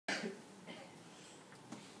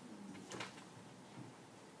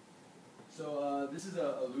this is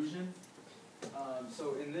an illusion.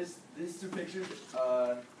 So in these two pictures,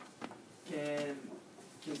 can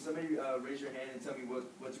somebody raise your hand and tell me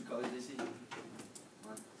what two colors they see?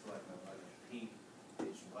 It's like a pink,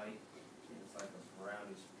 it's white, and it's like a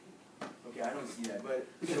brownish pink. Okay, I don't see that, but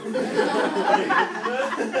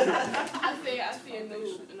I see a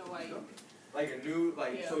nude and a white. like a nude,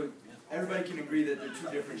 like Yeah. so everybody can agree that they're two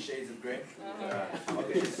different shades of gray. Uh-huh.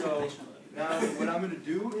 Okay, so now what I'm gonna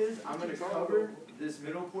do is I'm gonna cover this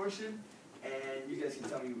middle portion, and you guys can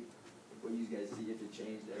tell me what you guys see if it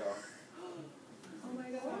changed at all. Oh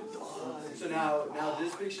my god. So now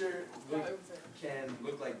this picture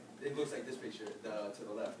looks like this picture to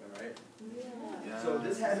the left, am I right? Yeah. So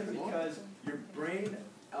this happens because your brain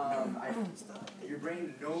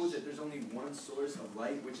knows that there's only one source of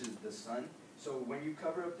light, which is the sun. So when you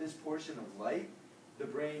cover up this portion of light, the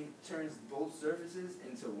brain turns both surfaces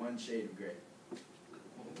into one shade of gray.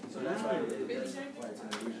 So that's why it's an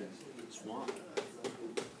illusion. Swamp.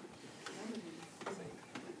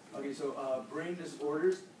 Okay, so brain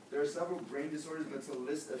disorders. There are several brain disorders, but to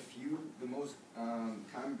list a few, the most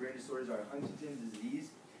common brain disorders are Huntington's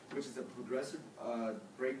disease, which is a progressive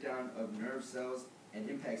breakdown of nerve cells and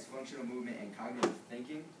impacts functional movement and cognitive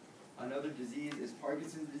thinking. Another disease is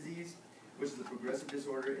Parkinson's disease, which is a progressive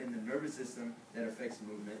disorder in the nervous system that affects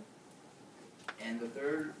movement. And the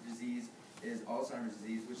third disease is Alzheimer's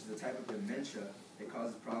disease, which is a type of dementia that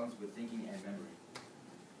causes problems with thinking and memory.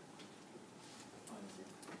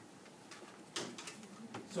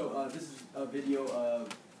 So this is a video of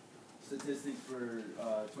statistics for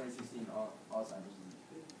 2016 Alzheimer's disease.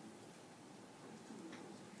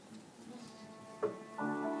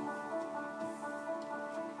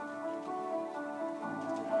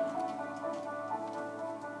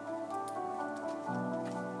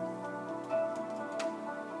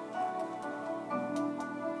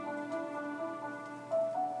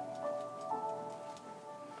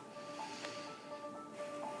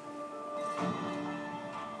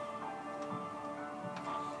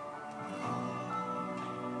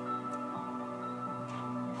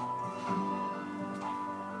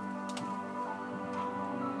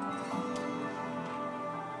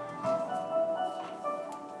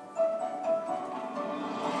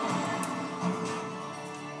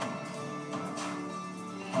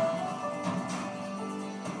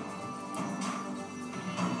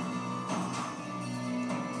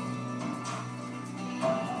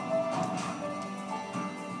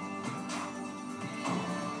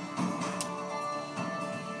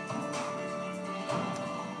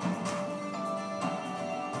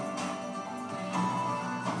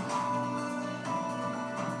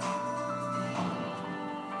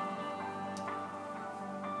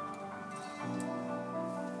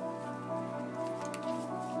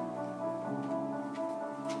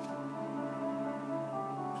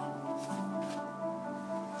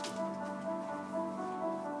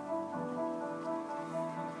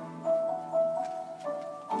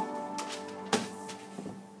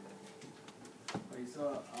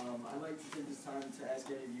 I'd like to take this time to ask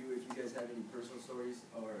any of you if you guys have any personal stories,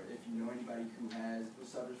 or if you know anybody who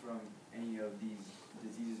suffers from any of these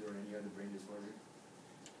diseases or any other brain disorder.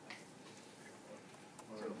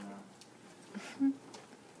 Or not.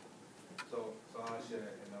 So I'll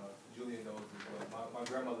share, and Julian knows as well. My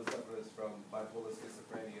grandmother suffers from bipolar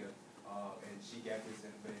schizophrenia, and she got this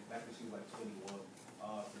back when she was like 21,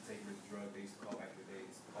 to take this drug they used to call back in the day.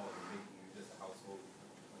 It's called the Mickey, just a household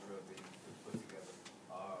drug they put together.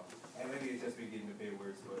 And maybe it's just been getting a bit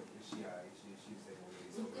worse, but she's saying okay,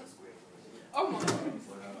 so that's great. Oh my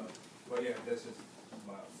god. But yeah, that's just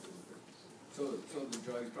my. So the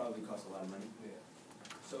drugs probably cost a lot of money. Yeah.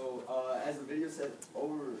 So as the video said,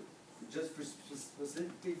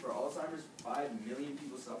 specifically for Alzheimer's, 5 million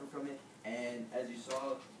people suffer from it, and as you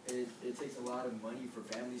saw, it takes a lot of money for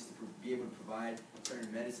families to be able to provide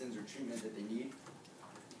certain medicines or treatment that they need.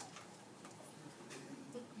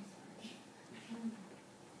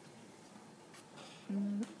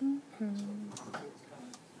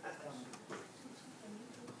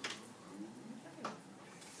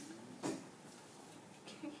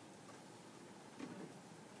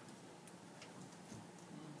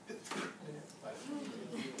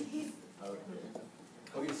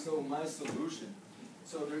 Okay, so my solution.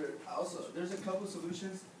 So there's a couple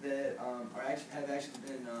solutions that have actually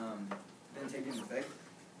been taking effect.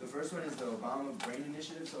 The first one is the Obama Brain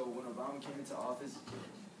Initiative. So when Obama came into office,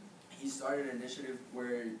 he started an initiative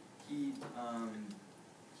where he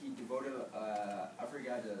devoted I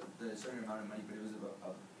forgot the certain amount of money, but it was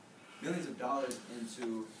about millions of dollars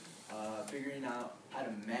into figuring out how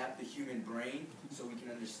to map the human brain so we can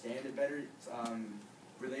understand it better.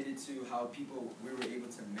 related to how we were able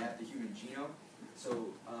to map the human genome.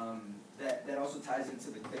 So that also ties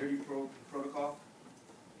into the Clarity Protocol.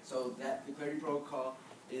 So the Clarity Protocol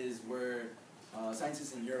is where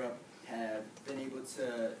scientists in Europe have been able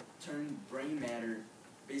to turn brain matter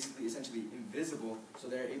basically essentially invisible, so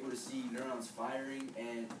they're able to see neurons firing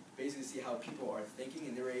and basically see how people are thinking,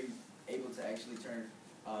 and they were able to actually turn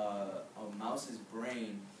a mouse's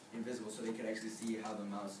brain invisible so they could actually see how the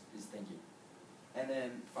mouse is thinking. And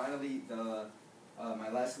then finally, my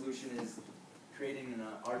last solution is creating an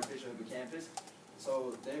artificial hippocampus.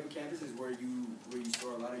 So the hippocampus is where you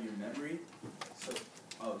store a lot of your memory.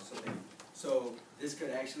 So this could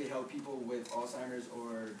actually help people with Alzheimer's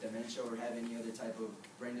or dementia or have any other type of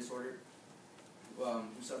brain disorder who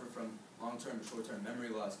suffer from long-term or short-term memory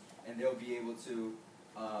loss, and they'll be able to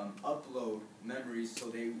upload memories so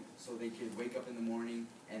they could wake up in the morning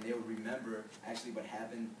and they'll remember actually what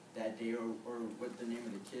happened that day or what the name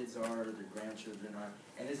of the kids are or their grandchildren are.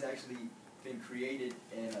 And this has actually been created,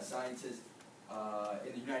 and a scientist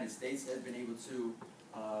in the United States has been able to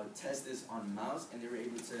test this on mouse, and they were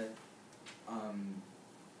able to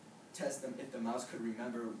test them if the mouse could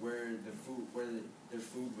remember where their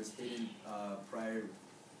food was hidden prior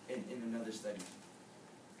in another study.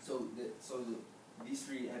 So these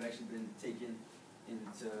three have actually been taken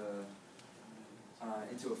into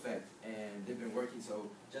effect, and they've been working. So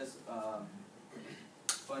just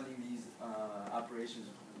funding these operations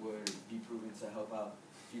would be proven to help out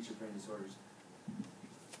future brain disorders.